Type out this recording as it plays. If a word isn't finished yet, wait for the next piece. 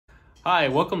Hi,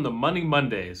 welcome to Money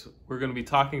Mondays. We're going to be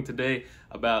talking today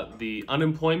about the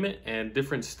unemployment and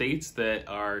different states that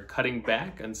are cutting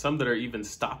back and some that are even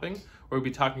stopping. We're going to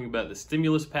be talking about the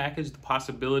stimulus package, the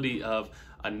possibility of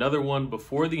another one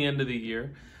before the end of the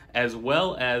year, as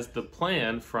well as the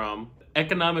plan from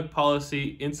Economic Policy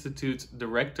Institute's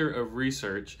Director of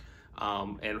Research,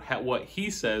 what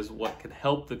he says what could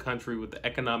help the country with the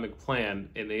economic plan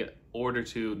in order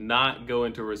to not go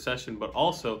into recession, but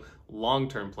also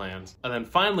long-term plans. And then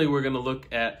finally, we're going to look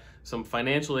at some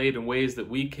financial aid and ways that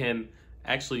we can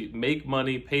actually make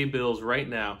money, pay bills right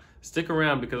now. Stick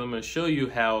around because I'm going to show you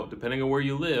how, depending on where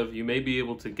you live, you may be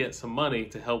able to get some money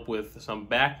to help with some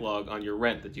backlog on your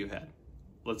rent that you had.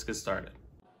 Let's get started.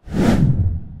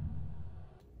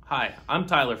 Hi, I'm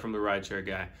Tyler from the Rideshare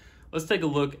Guy. Let's take a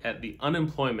look at the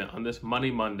unemployment on this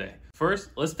Money Monday.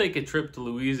 First, let's take a trip to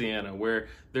Louisiana where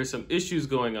there's some issues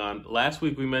going on. Last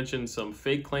week we mentioned some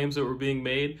fake claims that were being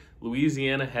made.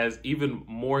 Louisiana has even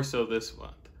more so this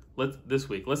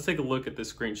week. Let's take a look at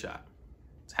this screenshot.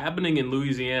 What's happening in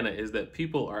Louisiana is that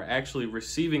people are actually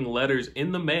receiving letters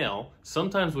in the mail,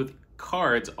 sometimes with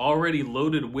cards already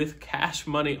loaded with cash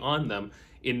money on them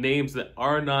in names that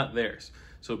are not theirs.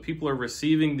 So people are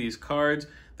receiving these cards,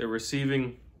 they're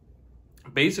receiving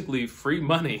basically free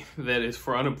money that is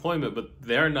for unemployment, but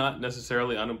they're not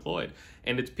necessarily unemployed.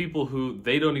 And it's people who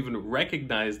they don't even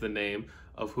recognize the name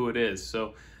of who it is.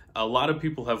 So a lot of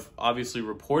people have obviously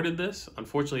reported this.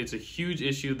 Unfortunately, it's a huge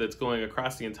issue that's going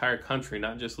across the entire country,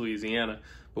 not just Louisiana.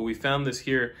 But we found this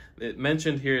here. It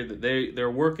mentioned here that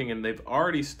they're working and they've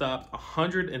already stopped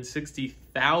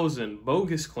 160,000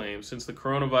 bogus claims since the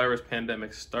coronavirus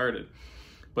pandemic started.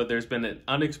 But there's been an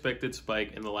unexpected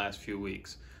spike in the last few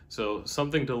weeks. So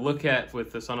something to look at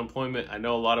with this unemployment. I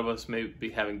know a lot of us may be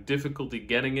having difficulty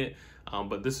getting it,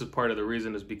 but this is part of the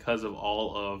reason is because of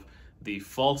all of the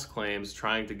false claims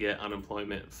trying to get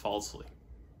unemployment falsely.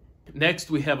 Next,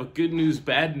 we have a good news,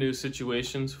 bad news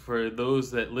situations for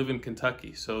those that live in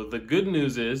Kentucky. So the good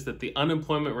news is that the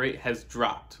unemployment rate has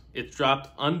dropped. It's dropped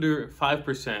under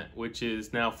 5%, which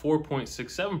is now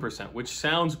 4.67%, which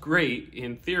sounds great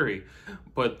in theory.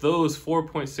 But those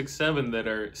 4.67 that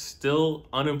are still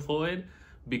unemployed,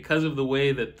 because of the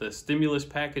way that the stimulus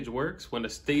package works, when a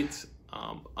state's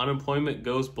unemployment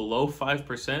goes below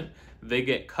 5%, they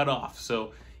get cut off.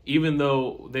 So even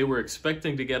though they were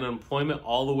expecting to get unemployment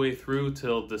all the way through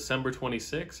till December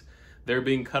 26th, they're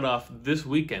being cut off this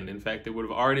weekend. In fact, they would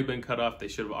have already been cut off. They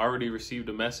should have already received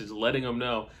a message letting them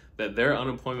know that their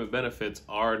unemployment benefits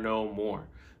are no more.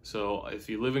 So if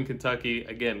you live in Kentucky,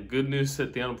 again, good news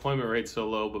that the unemployment rate's so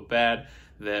low, but bad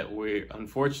that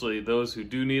unfortunately, those who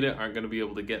do need it aren't going to be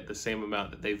able to get the same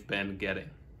amount that they've been getting.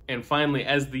 And finally,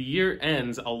 as the year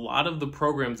ends, a lot of the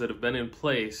programs that have been in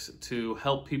place to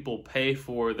help people pay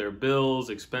for their bills,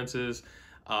 expenses,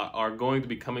 are going to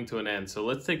be coming to an end. So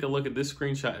let's take a look at this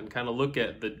screenshot and kind of look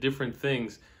at the different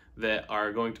things that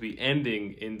are going to be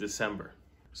ending in December.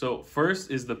 So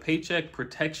first is the Paycheck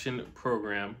Protection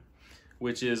Program,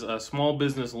 which is a small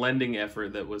business lending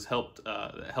effort that was helped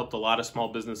a lot of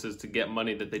small businesses to get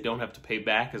money that they don't have to pay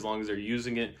back as long as they're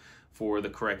using it for the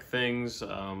correct things,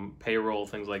 payroll,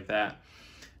 things like that.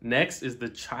 Next is the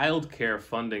child care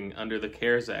funding under the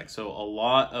CARES Act. So a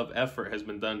lot of effort has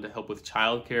been done to help with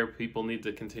child care. People need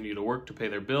to continue to work to pay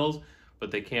their bills,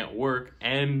 but they can't work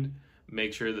and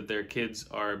make sure that their kids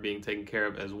are being taken care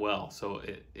of as well. So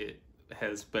it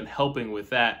has been helping with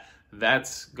that.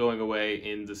 That's going away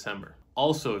in December.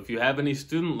 Also, if you have any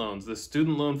student loans, the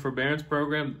student loan forbearance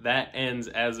program, that ends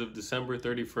as of December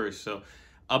 31st. So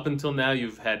up until now,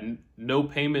 you've had no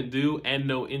payment due and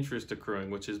no interest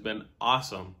accruing, which has been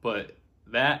awesome. But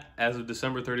that, as of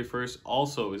December 31st,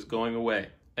 also is going away.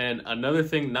 And another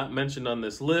thing not mentioned on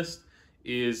this list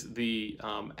is the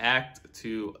act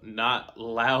to not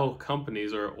allow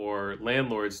companies or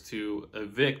landlords to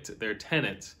evict their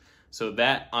tenants. So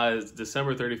that, as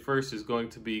December 31st, is going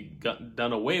to be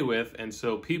done away with. And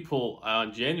so people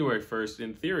on January 1st,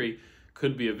 in theory,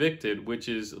 could be evicted, which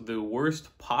is the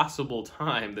worst possible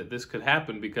time that this could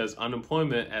happen because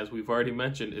unemployment, as we've already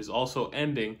mentioned, is also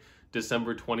ending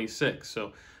December 26th.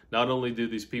 So not only do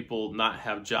these people not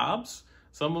have jobs,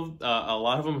 a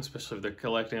lot of them, especially if they're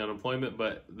collecting unemployment,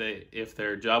 but if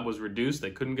their job was reduced,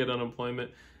 they couldn't get unemployment,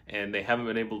 and they haven't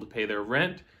been able to pay their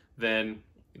rent, then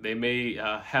they may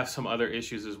have some other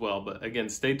issues as well. But again,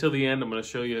 stay till the end. I'm going to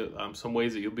show you some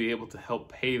ways that you'll be able to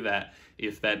help pay that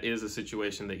if that is a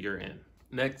situation that you're in.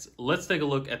 Next, let's take a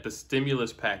look at the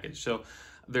stimulus package. So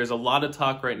there's a lot of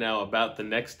talk right now about the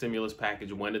next stimulus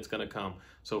package, when it's going to come.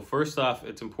 So first off,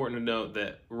 it's important to note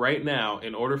that right now,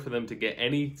 in order for them to get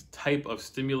any type of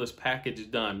stimulus package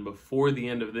done before the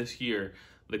end of this year,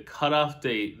 the cutoff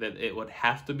date that it would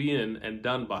have to be in and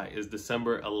done by is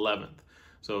December 11th.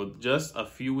 So just a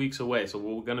few weeks away. So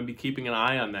we're going to be keeping an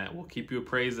eye on that. We'll keep you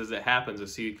appraised as it happens to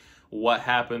see what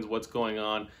happens, what's going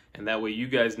on, and that way you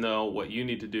guys know what you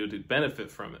need to do to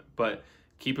benefit from it. But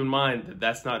keep in mind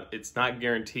that it's not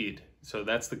guaranteed. So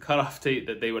that's the cutoff date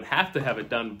that they would have to have it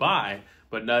done by,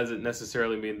 but doesn't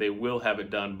necessarily mean they will have it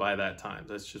done by that time.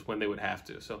 That's just when they would have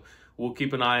to. So we'll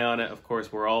keep an eye on it. Of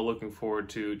course, we're all looking forward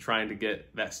to trying to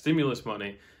get that stimulus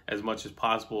money as much as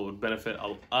possible. It would benefit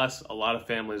us. A lot of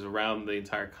families around the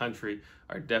entire country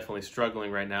are definitely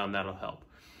struggling right now, and that'll help.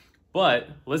 But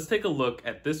let's take a look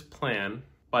at this plan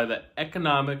by the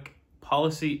Economic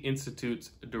Policy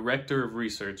Institute's Director of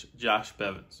Research, Josh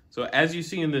Bevins. So as you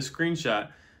see in this screenshot,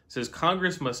 it says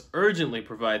Congress must urgently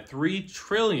provide $3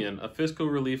 trillion of fiscal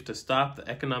relief to stop the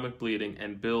economic bleeding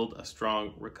and build a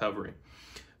strong recovery.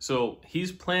 So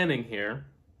he's planning here.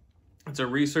 It's a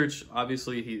research,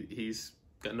 obviously he's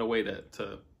got no way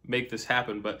to make this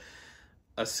happen, but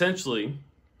essentially,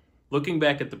 looking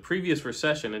back at the previous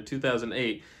recession in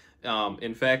 2008,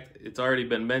 in fact, it's already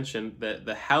been mentioned that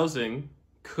the housing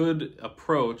could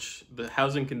approach the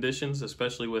housing conditions,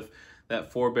 especially with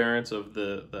that forbearance of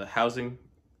the housing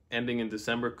ending in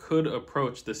December, could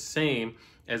approach the same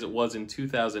as it was in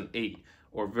 2008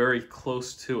 or very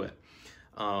close to it.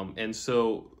 And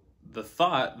so the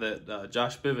thought that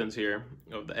Josh Bevins here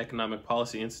of the Economic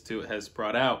Policy Institute has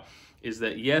brought out is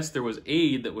that yes, there was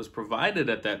aid that was provided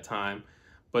at that time,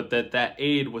 but that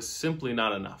aid was simply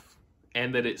not enough,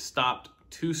 and that it stopped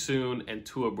too soon and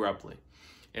too abruptly.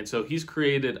 And so he's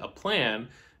created a plan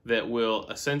that will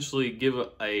essentially give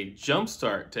a jump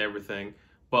start to everything,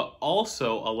 but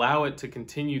also allow it to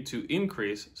continue to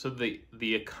increase so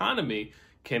the economy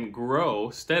can grow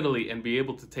steadily and be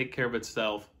able to take care of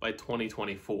itself by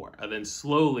 2024, and then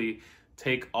slowly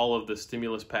take all of the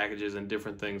stimulus packages and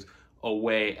different things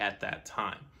away at that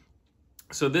time.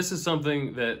 So this is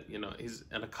something that, he's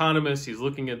an economist, he's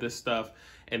looking at this stuff,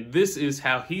 and this is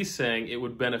how he's saying it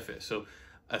would benefit. So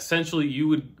essentially you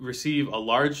would receive a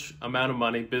large amount of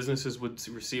money, businesses would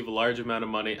receive a large amount of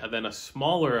money, and then a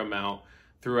smaller amount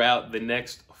throughout the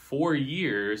next 4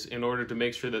 years in order to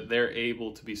make sure that they're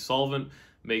able to be solvent,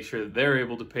 make sure that they're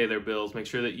able to pay their bills, make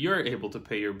sure that you're able to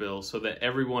pay your bills so that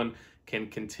everyone can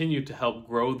continue to help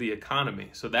grow the economy.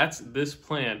 So that's this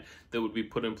plan that would be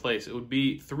put in place. It would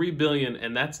be $3 billion,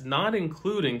 and that's not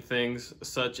including things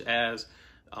such as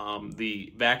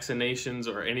the vaccinations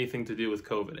or anything to do with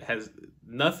COVID. It has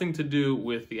nothing to do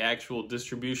with the actual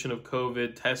distribution of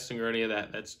COVID testing or any of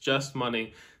that. That's just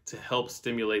money to help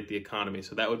stimulate the economy.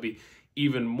 So that would be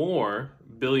even more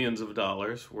billions of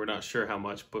dollars. We're not sure how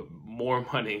much, but more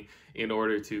money in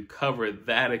order to cover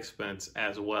that expense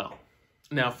as well.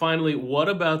 Now, finally, what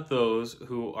about those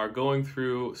who are going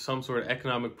through some sort of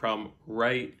economic problem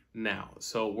right now?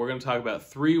 So we're going to talk about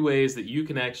 3 ways that you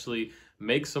can actually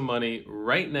make some money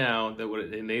right now that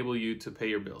would enable you to pay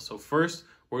your bills. So first,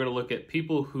 we're going to look at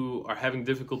people who are having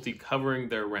difficulty covering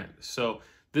their rent. So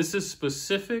this is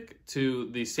specific to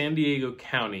the San Diego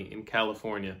County in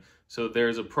California. So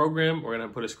there's a program, we're going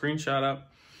to put a screenshot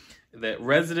up, that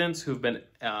residents who've been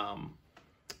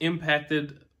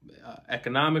impacted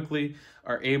economically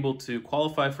are able to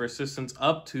qualify for assistance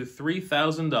up to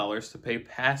 $3,000 to pay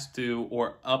past due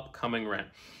or upcoming rent.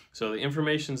 So the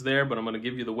information's there, but I'm going to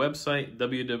give you the website,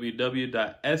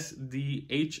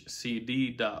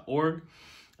 www.sdhcd.org.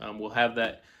 We'll have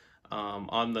that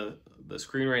on the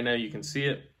screen right now. You can see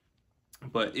it.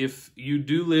 But if you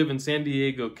do live in San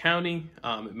Diego County,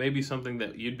 it may be something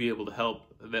that you'd be able to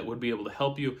help, that would be able to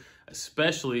help you,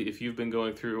 especially if you've been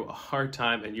going through a hard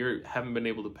time and you haven't been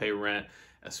able to pay rent,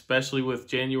 especially with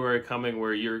January coming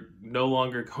where you're no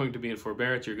longer going to be in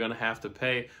forbearance, you're going to have to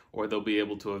pay or they'll be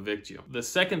able to evict you. The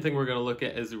second thing we're going to look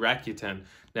at is Rakuten.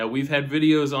 Now, we've had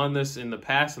videos on this in the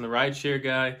past in the Rideshare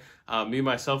Guy. Me,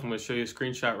 myself, I'm going to show you a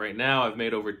screenshot right now. I've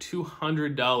made over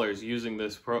 $200 using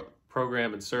this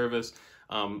program and service.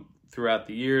 Throughout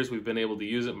the years, we've been able to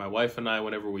use it, my wife and I,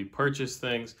 whenever we purchase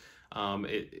things.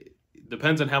 It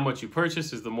depends on how much you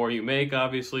purchase, is the more you make,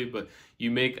 obviously, but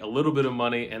you make a little bit of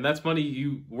money, and that's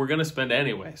money we're going to spend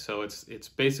anyway. So it's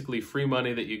basically free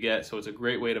money that you get, so it's a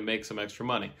great way to make some extra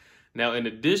money. Now, in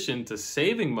addition to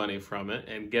saving money from it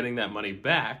and getting that money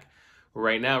back,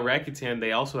 right now, Rakuten,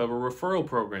 they also have a referral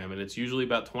program, and it's usually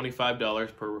about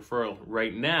 $25 per referral.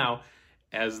 Right now,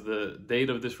 as the date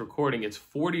of this recording, it's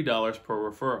 $40 per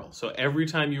referral. So every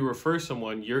time you refer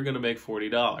someone, you're going to make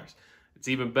 $40. It's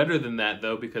even better than that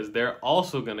though, because they're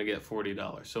also going to get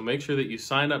 $40. So make sure that you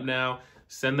sign up now,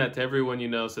 send that to everyone you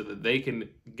know so that they can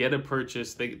get a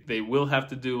purchase. They will have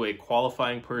to do a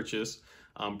qualifying purchase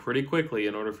pretty quickly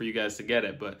in order for you guys to get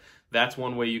it, but that's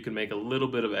one way you can make a little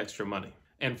bit of extra money.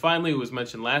 And finally, it was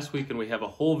mentioned last week, and we have a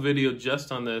whole video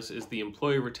just on this, is the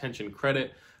employee retention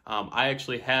credit. I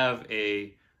actually have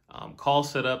a call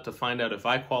set up to find out if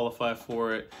I qualify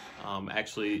for it.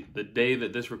 Actually, the day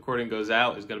that this recording goes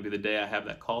out is going to be the day I have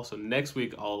that call. So next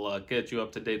week, I'll get you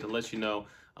up to date to let you know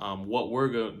what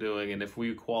we're doing and if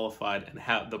we qualified, and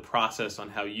how the process on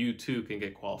how you too can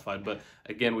get qualified. But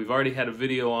again, we've already had a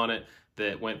video on it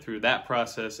that went through that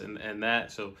process and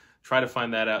that. So try to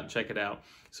find that out and check it out.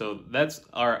 So that's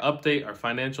our update, our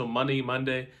Financial Money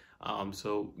Monday.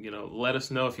 So, let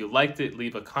us know if you liked it.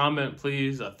 Leave a comment,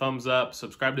 please, a thumbs up,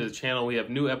 subscribe to the channel. We have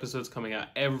new episodes coming out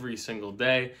every single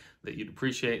day that you'd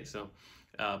appreciate. So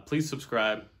please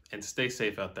subscribe and stay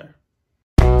safe out there.